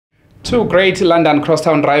Two great London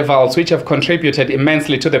crosstown rivals which have contributed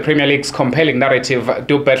immensely to the Premier League's compelling narrative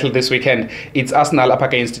do battle this weekend. It's Arsenal up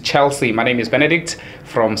against Chelsea. My name is Benedict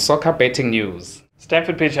from Soccer Betting News.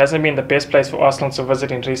 Stamford Bridge hasn't been the best place for Arsenal to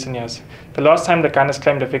visit in recent years. The last time the Gunners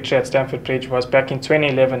claimed a victory at Stamford Bridge was back in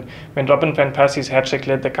 2011 when Robin van Persie's hat-trick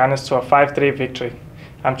led the Gunners to a 5-3 victory.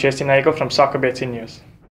 I'm Jesse Nagel from Soccer Betting News.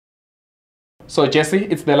 So Jesse,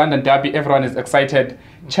 it's the London derby. Everyone is excited.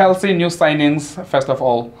 Chelsea new signings, first of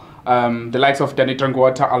all. The likes of Danny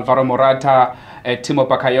Drinkwater, Alvaro Morata, Timo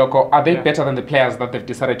Bakayoko, are they better than the players that they've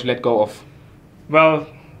decided to let go of? Well,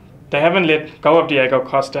 they haven't let go of Diego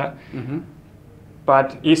Costa,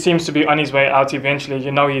 but he seems to be on his way out eventually.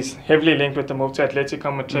 You know, he's heavily linked with the move to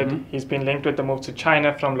Atletico Madrid. He's been linked with the move to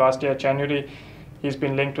China from last year, January. He's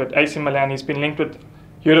been linked with AC Milan. He's been linked with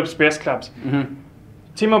Europe's best clubs.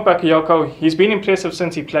 Timo Bakayoko, he's been impressive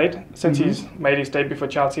since he played, since he's made his debut for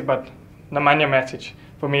Chelsea, but Nemanja Matic,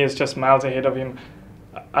 for me, is just miles ahead of him.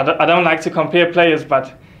 I don't like to compare players,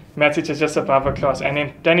 but Matic is just above a class. And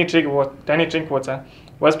then Danny Drinkwater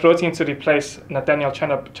was brought in to replace Nathaniel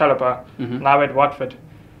Chalobah, now at Watford.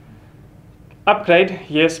 Upgrade,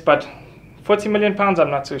 yes, but £40 million,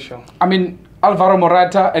 I'm not too sure. I mean, Alvaro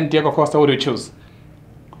Morata and Diego Costa, what do you choose?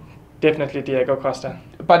 Definitely Diego Costa.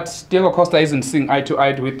 But Diego Costa isn't seeing eye to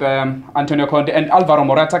eye with Antonio Conte, and Alvaro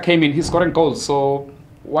Morata came in, he's scoring goals, so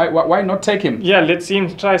why not take him? Yeah, let's see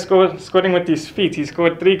him try scoring with his feet. He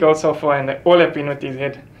scored 3 goals so far, and they all have been with his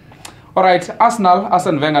head. All right,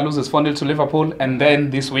 Arsene Wenger loses 4-0 to Liverpool, and then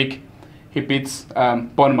this week he beats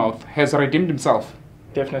Bournemouth. Has redeemed himself?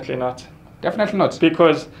 Definitely not. Definitely not.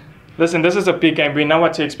 Because, listen, this is a big game. We know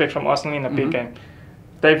what to expect from Arsenal in a big game.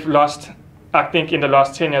 They've lost, I think in the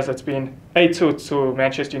last 10 years, it's been 8-2 to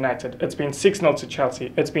Manchester United. It's been 6-0 to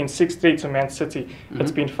Chelsea. It's been 6-3 to Man City.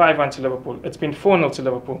 It's been 5-1 to Liverpool. It's been 4-0 to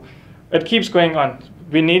Liverpool. It keeps going on.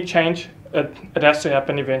 We need change. It has to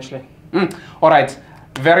happen eventually. All right.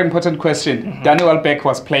 Very important question. Daniel Welbeck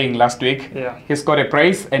was playing last week. Yeah. He scored a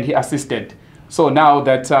brace and he assisted. So now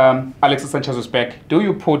that Alexis Sanchez is back, do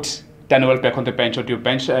you put Daniel Welbeck on the bench, or do you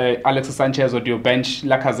bench Alexis Sanchez, or do you bench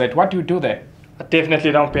Lacazette? What do you do there? I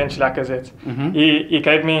definitely don't bench Lacazette. He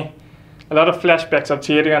gave me a lot of flashbacks of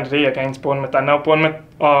Thierry Henry against Bournemouth. I know Bournemouth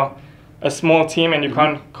are a small team and you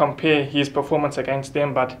can't compare his performance against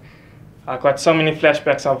them, but I got so many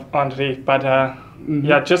flashbacks of Henry. But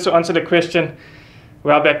yeah, just to answer the question,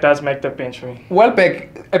 Welbeck does make the bench for me.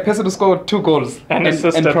 Welbeck, a person who scored 2 goals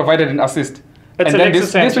and provided an assist. It's and then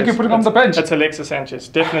Alexis this week you put him on the bench. It's Alexis Sanchez.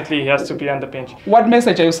 Definitely he has to be on the bench. What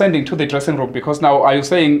message are you sending to the dressing room? Because now are you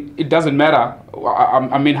saying it doesn't matter,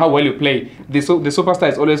 I mean, how well you play, the superstar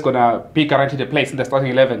is always going to be guaranteed a place in the starting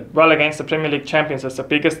 11? Well, against the Premier League champions, it's the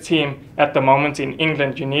biggest team at the moment in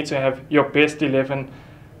England. You need to have your best 11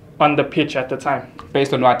 on the pitch at the time.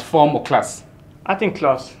 Based on what? Form or class? I think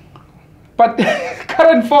class. But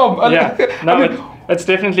current form? Yeah, no, it's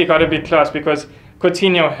definitely got to be class, because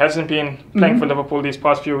Coutinho hasn't been playing for Liverpool these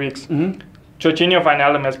past few weeks. Jorginho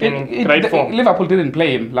Wijnaldum has been in great form. Liverpool didn't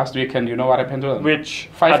play him last week, and you know what happened to him? Which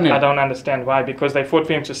 5-0. I don't understand why, because they fought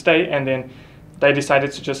for him to stay and then they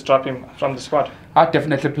decided to just drop him from the squad. I'd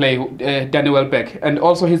definitely play Danny Welbeck. And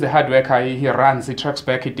also he's a hard worker. He runs, he tracks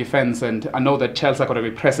back, he defends, and I know that Chelsea are going to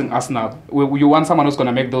be pressing Arsenal. You want someone who's going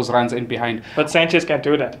to make those runs in behind. But Sanchez can't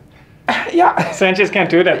do that. Yeah, Sanchez can't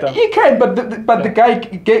do that though. He can, but the guy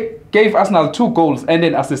gave Arsenal 2 goals and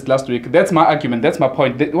an assist last week. That's my argument. That's my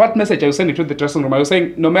point. What message are you sending to the dressing room? Are you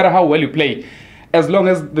saying no matter how well you play, as long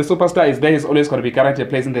as the superstar is there, he's always going to be guaranteed a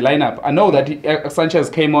place in the lineup? I know that Sanchez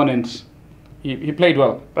came on and he played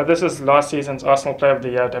well. But this is last season's Arsenal Player of the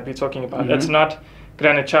Year that we're talking about. It's not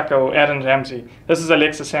Granit Xhaka or Aaron Ramsey. This is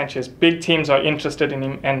Alexis Sanchez. Big teams are interested in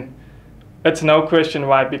him, and it's no question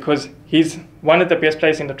why, because he's one of the best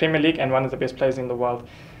players in the Premier League and one of the best players in the world.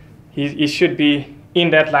 He should be in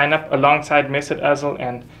that lineup alongside Mesut Ozil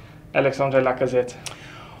and Alexandre Lacazette.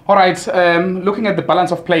 All right, looking at the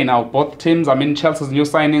balance of play now, both teams, I mean, Chelsea's new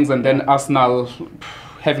signings and then Arsenal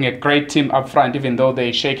having a great team up front, even though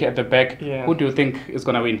they shake it at the back. Who do you think is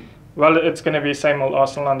going to win? Well, it's going to be same old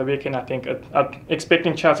Arsenal on the weekend, I think. I'm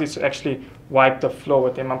expecting Chelsea to actually wipe the floor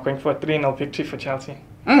with them. I'm going for a 3-0 victory for Chelsea.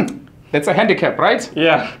 That's a handicap, right?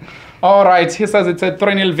 Yeah. All right. He says it's a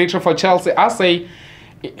 3-0 victory for Chelsea. I say,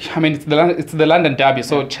 I mean, it's the London derby,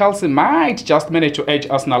 so Chelsea might just manage to edge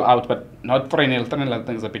Arsenal out, but not 3-0. 3-0 I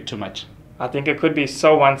think is a bit too much. I think it could be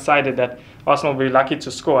so one-sided that Arsenal will be lucky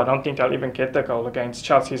to score. I don't think they'll even get the goal against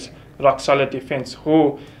Chelsea's rock-solid defence,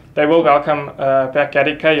 who they will welcome back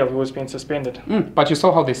Gary Cahill, who has been suspended. But you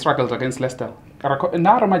saw how they struggled against Leicester.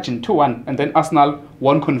 Narrow margin 2-1, and then Arsenal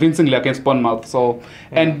won convincingly against Bournemouth. So,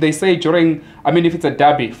 and they say during, I mean, if it's a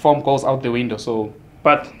derby, form goes out the window. So,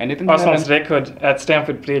 but anything Arsenal's record at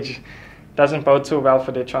Stamford Bridge doesn't bode too well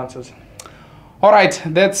for their chances. All right,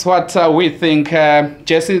 that's what we think.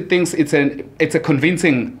 Jesse thinks it's a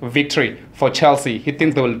convincing victory for Chelsea. He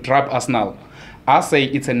thinks they will drop Arsenal. I say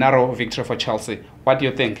it's a narrow victory for Chelsea. What do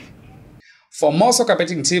you think? For more soccer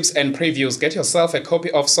betting tips and previews, get yourself a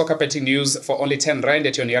copy of Soccer Betting News for only 10 Rand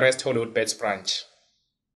at your nearest Hollywood Bets branch.